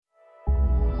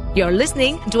You're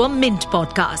listening to a Mint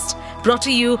podcast brought to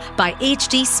you by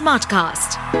HT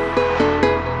Smartcast.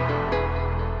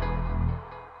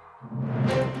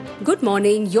 Good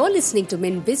morning. You're listening to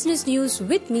Mint Business News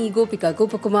with me, Gopika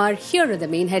Gopakumar. Here are the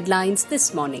main headlines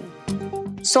this morning.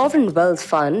 Sovereign Wealth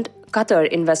Fund, Qatar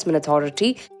Investment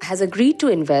Authority, has agreed to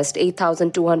invest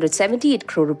 8,278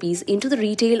 crore rupees into the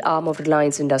retail arm of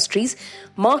Reliance Industries,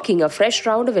 marking a fresh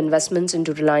round of investments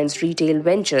into Reliance Retail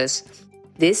Ventures.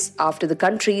 This after the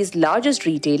country's largest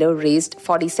retailer raised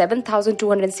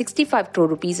 47,265 crore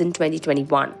rupees in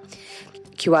 2021.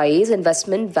 QIA's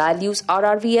investment values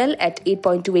RRVL at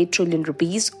 8.28 trillion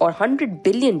rupees or $100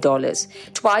 billion,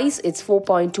 twice its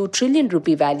 4.2 trillion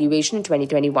rupee valuation in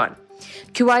 2021.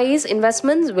 QIA's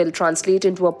investments will translate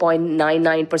into a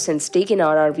 0.99% stake in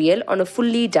RRVL on a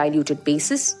fully diluted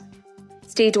basis.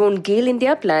 State-owned Gail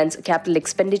India plans a capital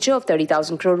expenditure of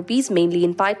 30,000 crore rupees, mainly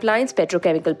in pipelines,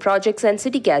 petrochemical projects and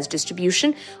city gas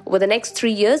distribution. Over the next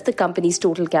 3 years, the company's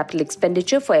total capital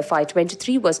expenditure for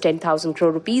FY23 was 10,000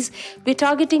 crore rupees. We're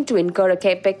targeting to incur a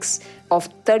capex of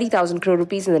 30,000 crore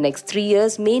rupees in the next 3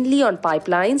 years, mainly on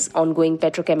pipelines, ongoing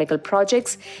petrochemical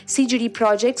projects, CGD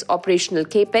projects, operational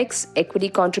capex, equity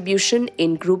contribution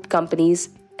in group companies,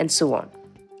 and so on.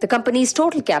 The company's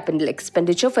total capital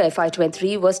expenditure for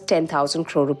FY23 was 10,000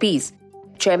 crore rupees.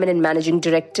 Chairman and Managing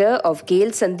Director of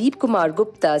Gail, Sandeep Kumar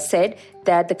Gupta, said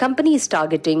that the company is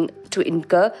targeting to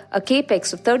incur a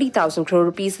capex of 30,000 crore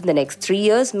rupees in the next 3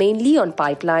 years, mainly on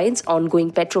pipelines,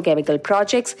 ongoing petrochemical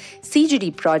projects, CGD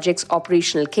projects,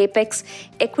 operational capex,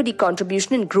 equity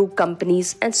contribution in group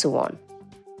companies, and so on.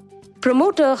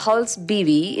 Promoter Hulse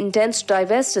BV intends to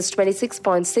divest its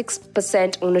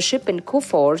 26.6% ownership in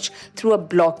Coforge through a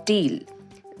block deal.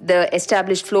 The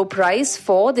established floor price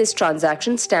for this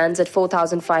transaction stands at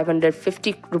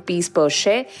 4,550 rupees per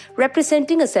share,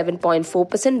 representing a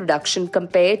 7.4% reduction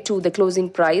compared to the closing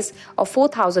price of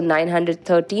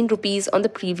 4,913 rupees on the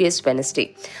previous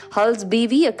Wednesday. Hulse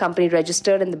BV, a company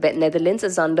registered in the Netherlands,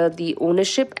 is under the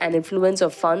ownership and influence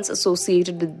of funds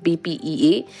associated with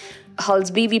BPEA.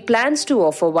 Hulse BV plans to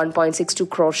offer 1.62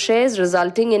 crore shares,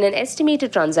 resulting in an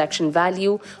estimated transaction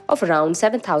value of around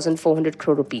 7,400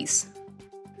 crore rupees.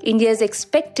 India is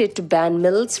expected to ban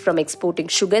mills from exporting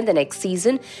sugar in the next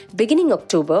season, beginning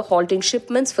October, halting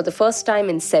shipments for the first time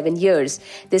in 7 years.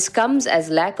 This comes as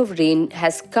lack of rain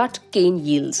has cut cane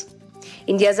yields.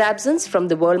 India's absence from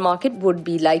the world market would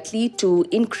be likely to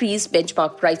increase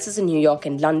benchmark prices in New York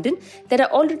and London that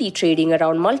are already trading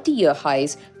around multi-year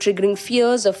highs, triggering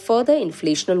fears of further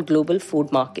inflation on global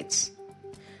food markets.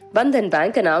 Bandhan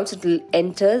Bank announced it will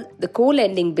enter the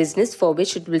co-lending business, for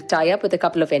which it will tie up with a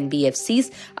couple of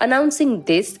NBFCs. Announcing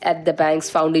this at the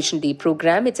bank's Foundation Day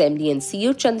program, its MD and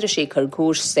CEO Chandrasekhar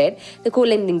Ghosh said the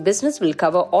co-lending business will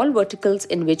cover all verticals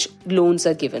in which loans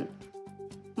are given.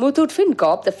 Muthoot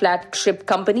Fincorp, the flagship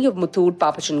company of Muthoot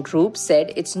Papachan Group,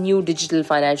 said its new digital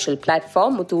financial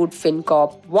platform, Muthoot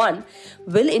Fincorp One,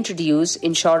 will introduce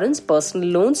insurance, personal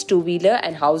loans, two-wheeler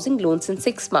and housing loans in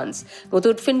 6 months.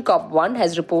 Muthoot Fincorp One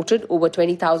has reported over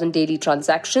 20,000 daily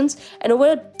transactions and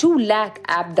over 2 lakh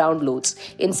app downloads.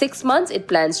 In 6 months, it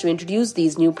plans to introduce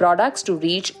these new products to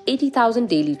reach 80,000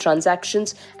 daily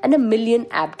transactions and 1 million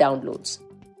app downloads.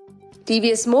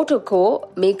 TVS Motor Co.,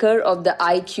 maker of the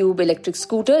iQube electric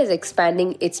scooter, is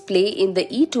expanding its play in the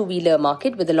e-two-wheeler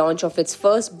market with the launch of its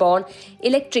first-born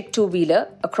electric two-wheeler,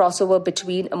 a crossover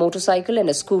between a motorcycle and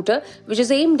a scooter, which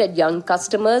is aimed at young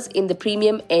customers in the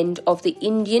premium end of the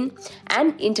Indian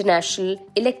and international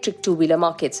electric two-wheeler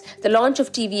markets. The launch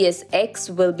of TVS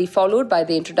X will be followed by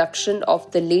the introduction of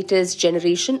the latest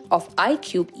generation of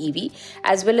iQube EV,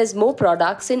 as well as more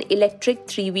products in electric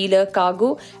three-wheeler,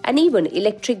 cargo, and even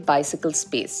electric bicycle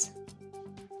space.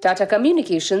 Tata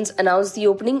Communications announced the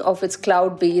opening of its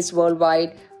cloud-based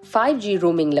worldwide 5G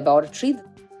roaming laboratory.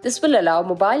 This will allow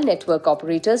mobile network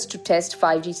operators to test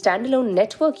 5G standalone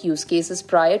network use cases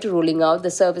prior to rolling out the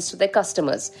service to their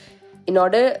customers. In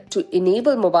order to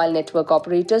enable mobile network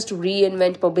operators to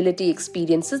reinvent mobility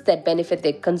experiences that benefit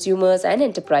their consumers and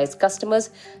enterprise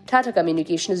customers, Tata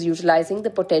Communications is utilizing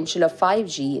the potential of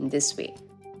 5G in this way.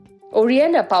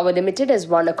 Oriana Power Limited has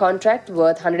won a contract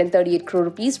worth 138 crore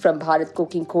rupees from Bharat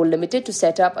Coking Coal Limited to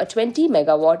set up a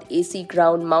 20-megawatt AC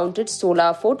ground-mounted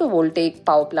solar photovoltaic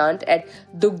power plant at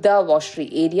Dugda Washery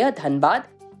area, Dhanbad.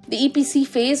 The EPC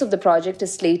phase of the project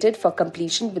is slated for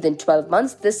completion within 12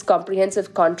 months. This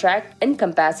comprehensive contract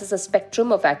encompasses a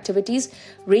spectrum of activities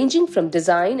ranging from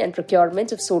design and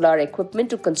procurement of solar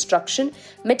equipment to construction,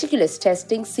 meticulous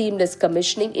testing, seamless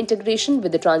commissioning, integration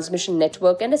with the transmission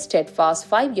network, and a steadfast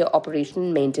 5-year operation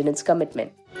and maintenance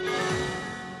commitment.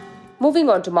 Moving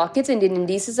on to markets, Indian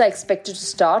indices are expected to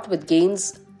start with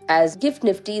gains As Gift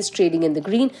Nifty is trading in the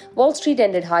green, Wall Street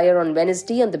ended higher on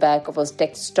Wednesday on the back of a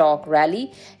tech stock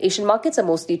rally. Asian markets are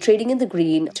mostly trading in the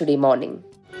green today morning.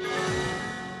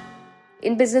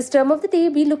 In business term of the day,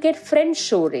 we look at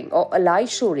Friendshoring or ally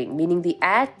shoring, meaning the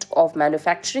act of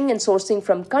manufacturing and sourcing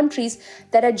from countries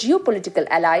that are geopolitical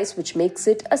allies, which makes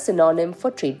it a synonym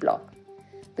for trade bloc.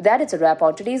 With that, it's a wrap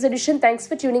on today's edition. Thanks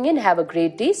for tuning in. Have a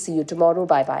great day. See you tomorrow.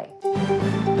 Bye-bye.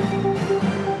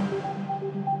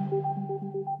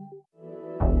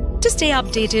 To stay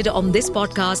updated on this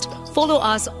podcast, follow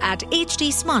us at HT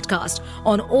Smartcast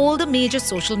on all the major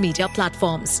social media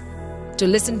platforms. To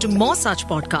listen to more such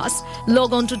podcasts,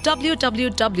 log on to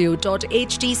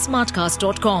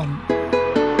www.htsmartcast.com.